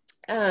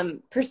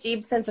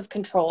perceived sense of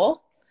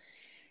control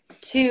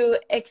to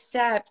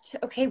accept,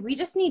 okay, we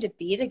just need to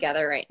be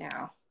together right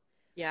now.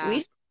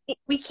 Yeah.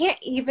 We can't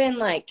even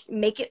like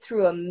make it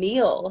through a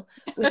meal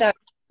without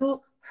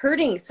you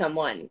hurting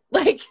someone.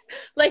 Like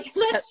let's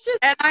just.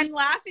 And I'm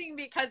laughing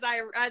because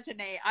I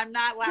resonate. I'm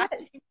not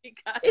laughing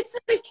because it's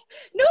like,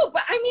 no,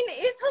 but I mean,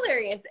 it is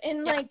hilarious.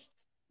 And like,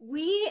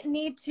 we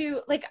need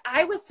to, like,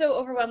 I was so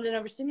overwhelmed and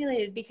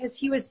overstimulated because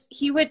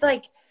he would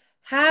like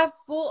have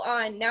full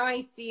on, now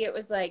I see it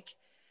was like,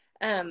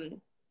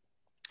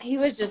 he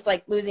was just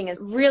like losing his,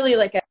 really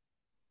like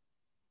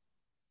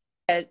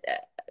a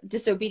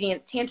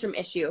disobedience tantrum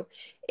issue.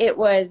 It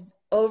was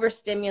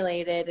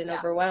overstimulated and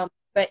overwhelmed,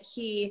 but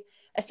a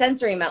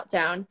sensory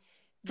meltdown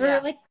for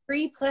like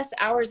 3+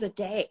 hours a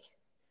day.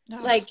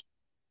 Like,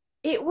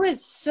 it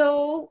was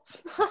so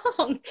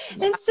long.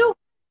 And so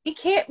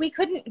we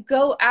couldn't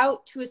go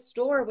out to a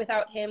store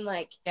without him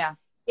like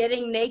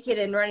getting naked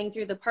and running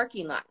through the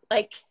parking lot.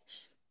 Like,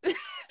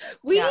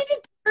 we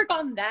needed to work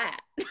on that.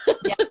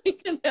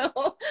 You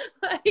know,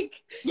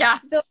 like,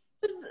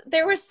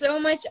 there was so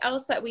much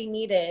else that we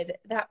needed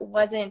that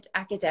wasn't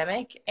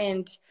academic.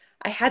 And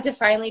I had to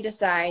finally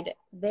decide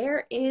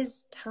there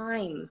is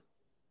time.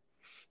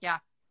 Yeah.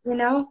 You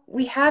know,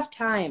 we have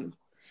time.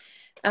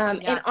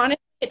 And honestly,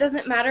 it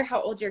doesn't matter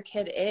how old your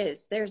kid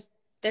is.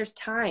 There's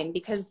time,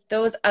 because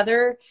those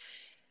other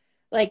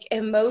like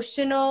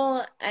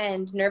emotional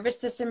and nervous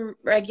system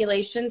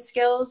regulation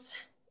skills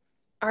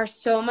are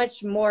so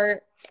much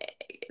more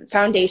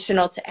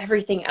foundational to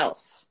everything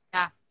else.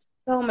 Yeah.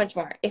 So much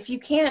more. If you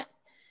can't,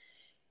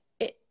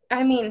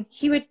 I mean,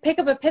 he would pick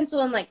up a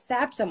pencil and like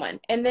stab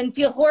someone and then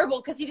feel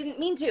horrible because he didn't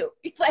mean to.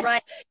 It's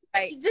like,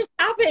 it just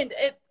happened.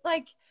 It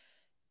like,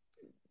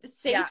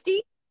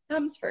 safety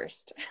comes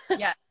first.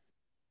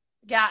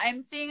 Yeah,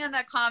 I'm seeing in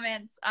the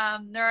comments,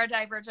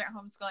 neurodivergent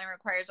homeschooling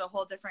requires a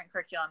whole different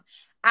curriculum.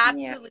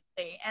 Absolutely.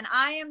 Yeah. And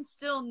I am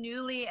still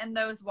newly in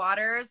those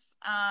waters.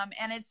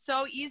 And it's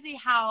so easy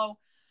how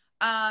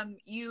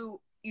you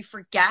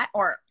forget,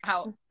 or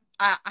how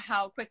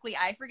quickly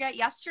I forget.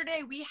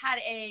 Yesterday, we had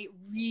a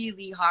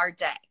really hard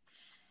day.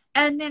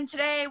 And then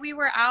today we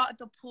were out at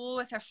the pool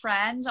with a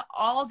friend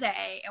all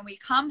day, and we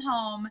come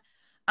home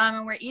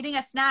and we're eating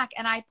a snack,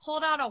 and I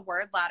pulled out a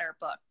word ladder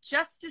book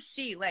just to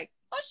see, like,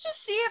 let's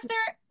just see if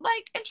they're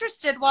like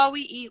interested while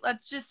we eat.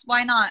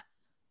 Why not?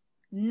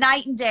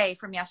 Night and day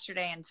from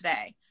yesterday and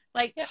today.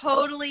 Like,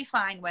 totally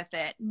fine with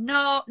it.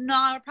 No,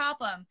 not a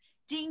problem.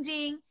 Ding,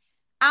 ding.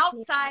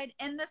 Outside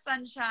in the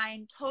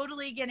sunshine,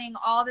 totally getting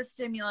all the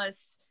stimulus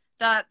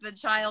that the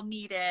child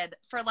needed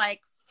for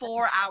like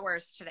 4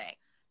 hours today.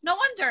 No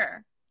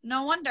wonder.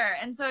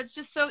 And so it's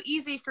just so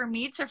easy for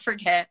me to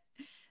forget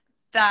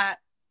that.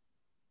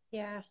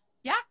 Yeah,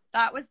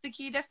 that was the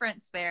key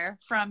difference there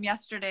from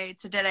yesterday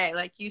to today.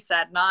 Like you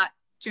said, not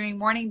doing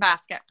morning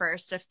basket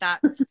first, if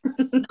that's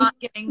not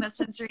getting the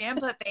sensory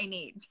input they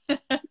need.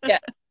 Yeah.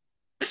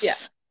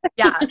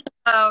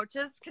 So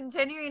just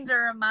continuing to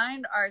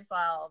remind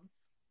ourselves,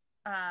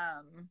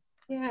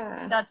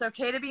 that's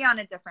okay to be on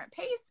a different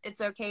pace.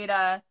 It's okay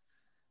to,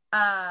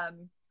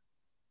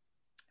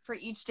 for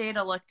each day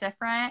to look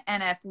different.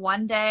 And if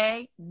one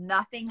day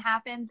nothing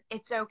happens,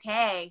 it's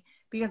okay,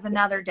 because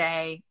another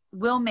day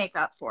will make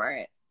up for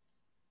it.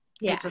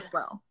 It just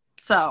will.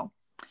 So,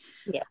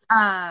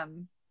 I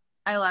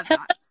love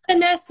that.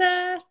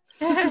 Vanessa.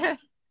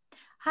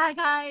 Hi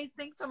guys.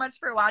 Thanks so much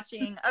for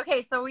watching.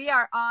 Okay. So we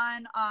are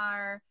on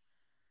our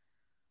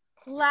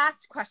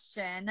last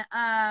question.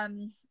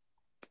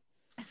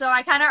 So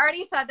I kind of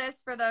already said this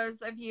for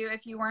those of you,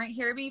 if you weren't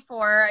here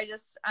before. I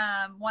just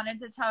wanted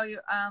to tell you,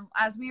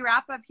 as we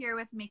wrap up here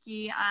with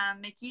Mickey,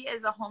 Mickey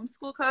is a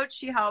homeschool coach.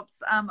 She helps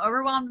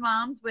overwhelmed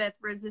moms with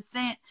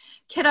resistant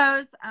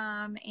kiddos,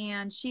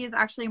 and she is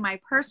actually my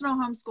personal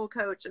homeschool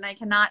coach, and I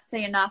cannot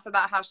say enough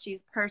about how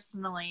she's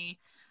personally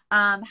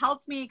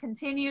helped me,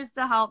 continues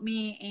to help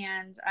me,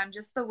 and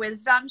just the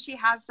wisdom she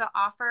has to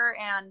offer,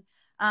 and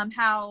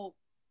how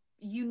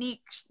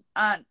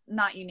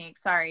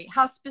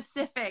how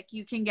specific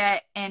you can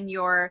get in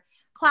your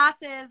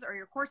classes or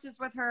your courses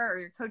with her or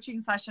your coaching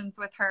sessions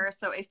with her.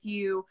 So if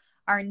you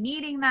are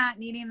needing that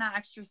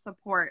extra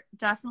support,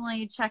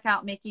 definitely check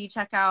out Mickey,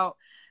 check out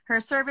her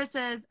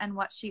services and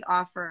what she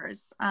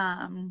offers,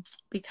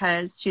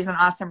 because she's an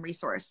awesome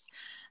resource.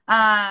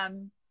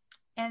 And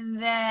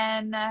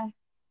then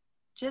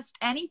just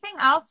anything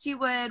else you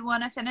would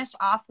want to finish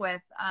off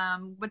with?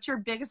 What's your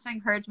biggest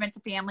encouragement to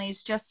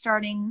families just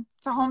starting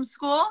to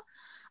homeschool?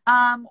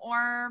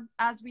 Or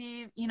as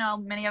we,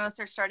 many of us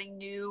are starting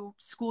new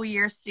school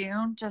year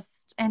soon, just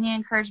any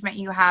encouragement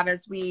you have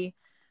as we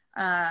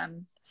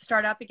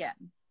start up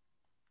again.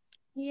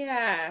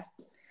 Yeah.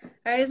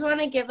 I just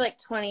want to give like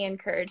 20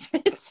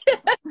 encouragements.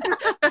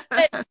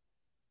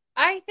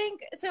 I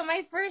think so.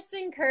 My first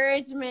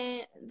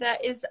encouragement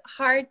that is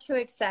hard to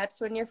accept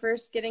when you're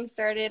first getting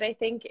started, I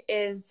think,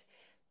 is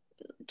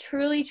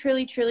truly,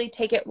 truly, truly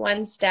take it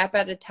one step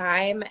at a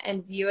time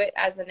and view it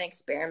as an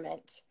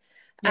experiment.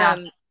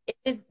 Yeah.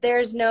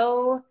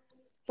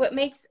 What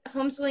makes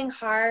homeschooling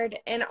hard,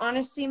 and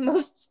honestly,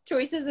 most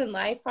choices in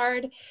life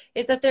hard,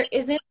 is that there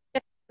isn't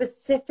a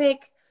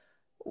specific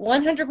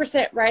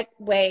 100% right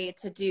way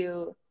to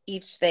do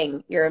each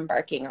thing you're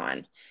embarking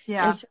on.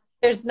 Yeah. And so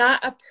there's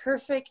not a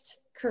perfect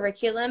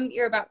curriculum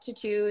you're about to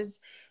choose.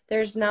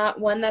 There's not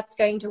one that's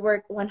going to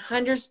work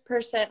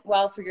 100%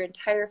 well for your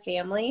entire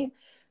family.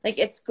 Like,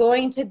 it's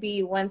going to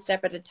be one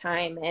step at a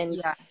time.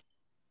 And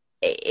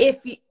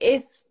if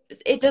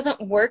it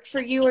doesn't work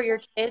for you or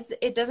your kids,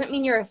 it doesn't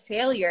mean you're a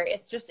failure.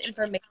 It's just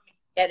information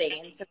you're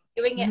getting. And so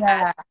doing it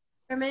as an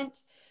experiment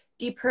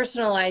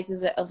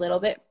depersonalizes it a little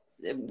bit,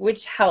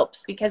 which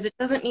helps because it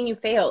doesn't mean you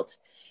failed.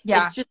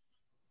 Yeah.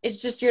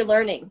 It's just you're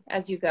learning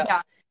as you go.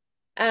 Yeah.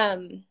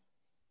 I'm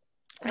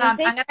going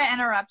to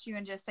interrupt you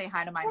and just say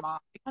hi to my mom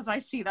because I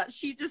see that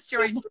she just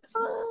joined us.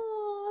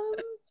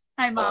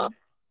 Hi, Mom.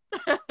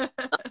 I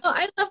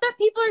love that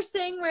people are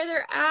saying where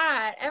they're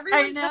at.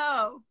 Everyone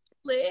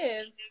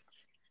live.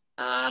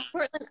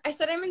 Portland. I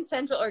said I'm in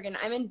Central Oregon.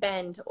 I'm in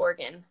Bend,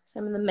 Oregon. So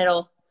I'm in the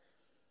middle.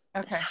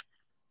 Okay.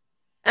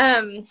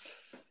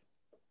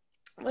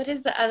 What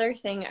is the other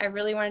thing I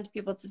really wanted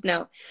people to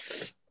know?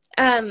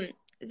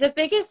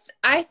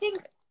 I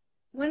think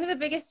one of the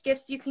biggest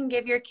gifts you can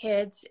give your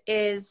kids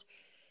is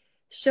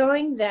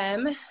showing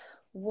them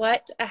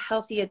what a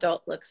healthy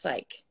adult looks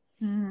like.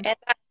 Mm-hmm. And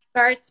that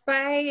starts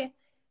by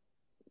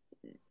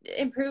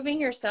improving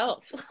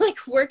yourself,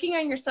 like working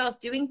on yourself,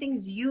 doing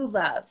things you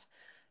love,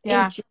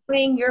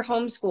 enjoying your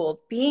homeschool,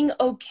 being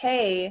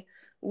okay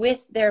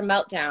with their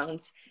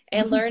meltdowns,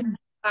 and learn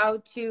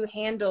how to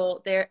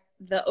handle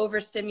the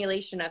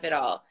overstimulation of it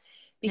all,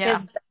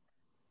 because that's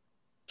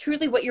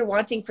truly what you're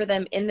wanting for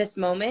them in this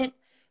moment.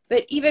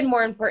 But even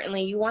more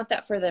importantly, you want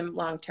that for them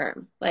long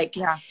term.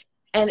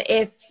 And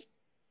if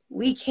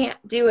we can't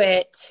do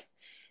it,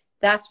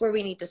 that's where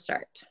we need to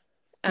start.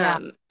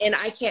 And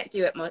I can't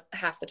do it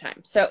half the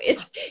time. So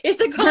it's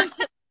a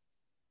constant.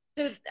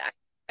 So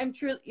I'm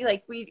truly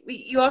like,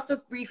 you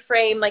also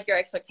reframe like your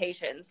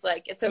expectations.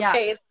 Like, it's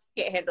okay if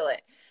you can't handle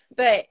it,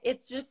 but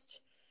it's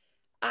just,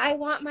 I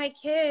want my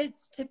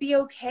kids to be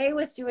okay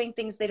with doing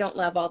things they don't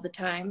love all the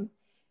time.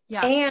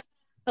 And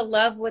to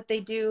love what they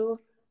do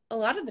a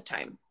lot of the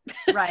time.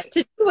 Right.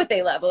 To do what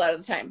they love a lot of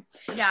the time.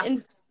 Yeah.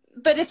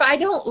 But if I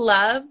don't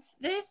love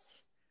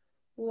this,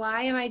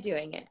 why am I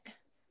doing it?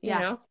 You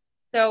know?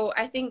 So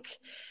I think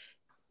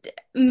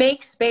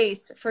make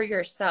space for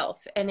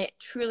yourself, and it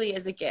truly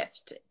is a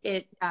gift.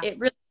 It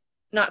really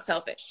is not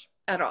selfish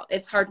at all.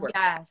 It's hard work.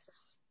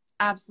 Yes,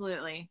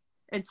 absolutely.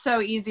 It's so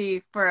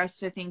easy for us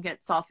to think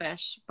it's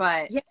selfish,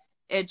 but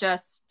it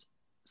just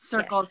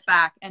circles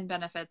back and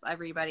benefits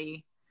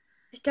everybody.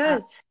 It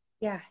does.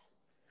 Yeah.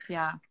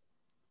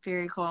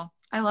 Very cool.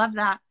 I love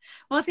that.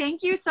 Well,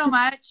 thank you so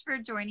much for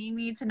joining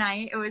me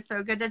tonight. It was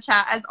so good to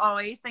chat as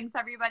always. Thanks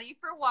everybody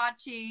for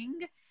watching.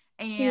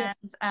 And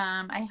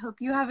I hope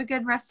you have a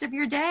good rest of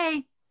your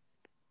day.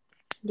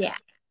 Yeah.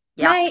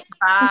 Night.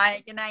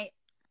 Bye. Good night.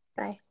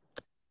 Bye.